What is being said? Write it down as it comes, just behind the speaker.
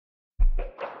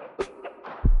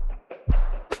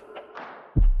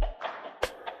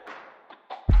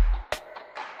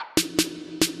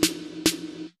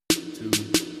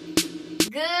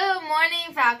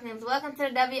morning, Falcons. Welcome to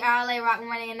the WRLA Rock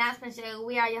Morning Announcement Show.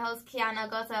 We are your hosts, Kiana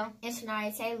Goto and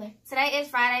Shania Taylor. Today is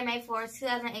Friday, May 4th,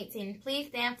 2018. Please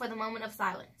stand for the moment of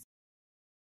silence.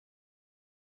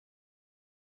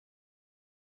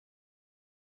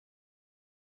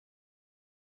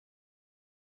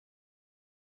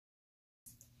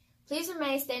 Please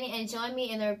remain standing and join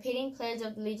me in the repeating Pledge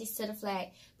of Allegiance to the flag.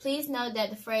 Please note that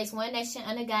the phrase "One Nation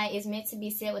Under God" is meant to be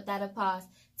said without a pause.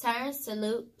 Turn,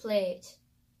 salute, pledge.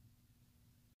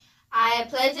 I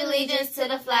pledge allegiance to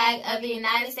the flag of the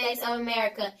United States of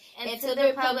America and to the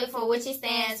republic for which it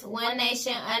stands, one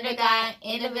nation, under God,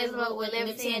 indivisible, with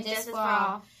liberty and justice for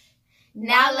all.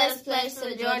 Now let us pledge to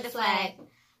the Georgia flag.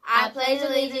 I pledge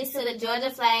allegiance to the Georgia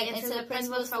flag and to the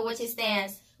principles for which it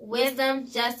stands, wisdom,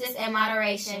 justice, and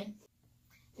moderation.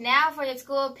 Now for the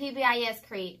school PBIS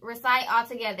creed. Recite all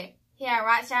together. Here at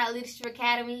Rothschild Leadership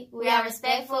Academy, we are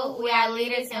respectful, we are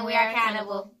leaders, and we are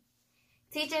accountable.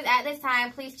 Teachers, at this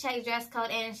time, please check dress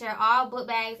code and ensure all book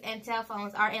bags and cell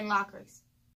phones are in lockers.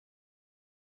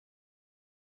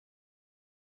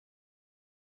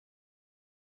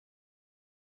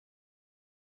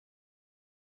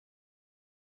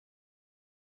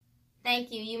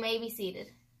 Thank you. You may be seated.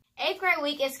 8th grade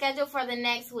week is scheduled for the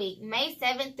next week, May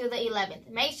 7th through the 11th.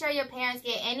 Make sure your parents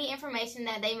get any information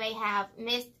that they may have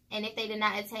missed and if they did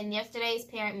not attend yesterday's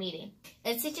parent meeting.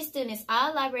 Attention students,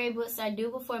 all library books are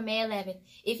due before May 11th.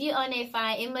 If you own a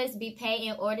fine, it must be paid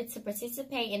in order to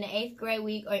participate in the 8th grade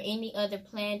week or any other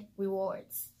planned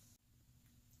rewards.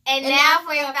 And now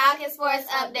for your Falcon Sports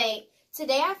update.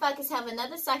 Today our Falcons have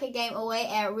another soccer game away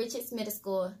at Richards Middle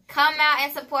School. Come out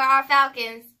and support our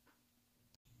Falcons.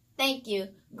 Thank you.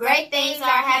 Great things are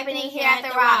happening here at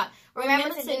The Rock. Remember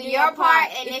to do your part,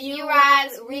 and if you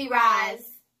rise, we rise.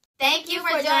 Thank you for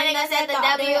joining us at the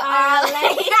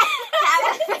WRLA. Have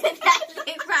a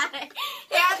fantastic Friday.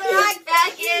 Here at The Rock,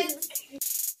 Falcons.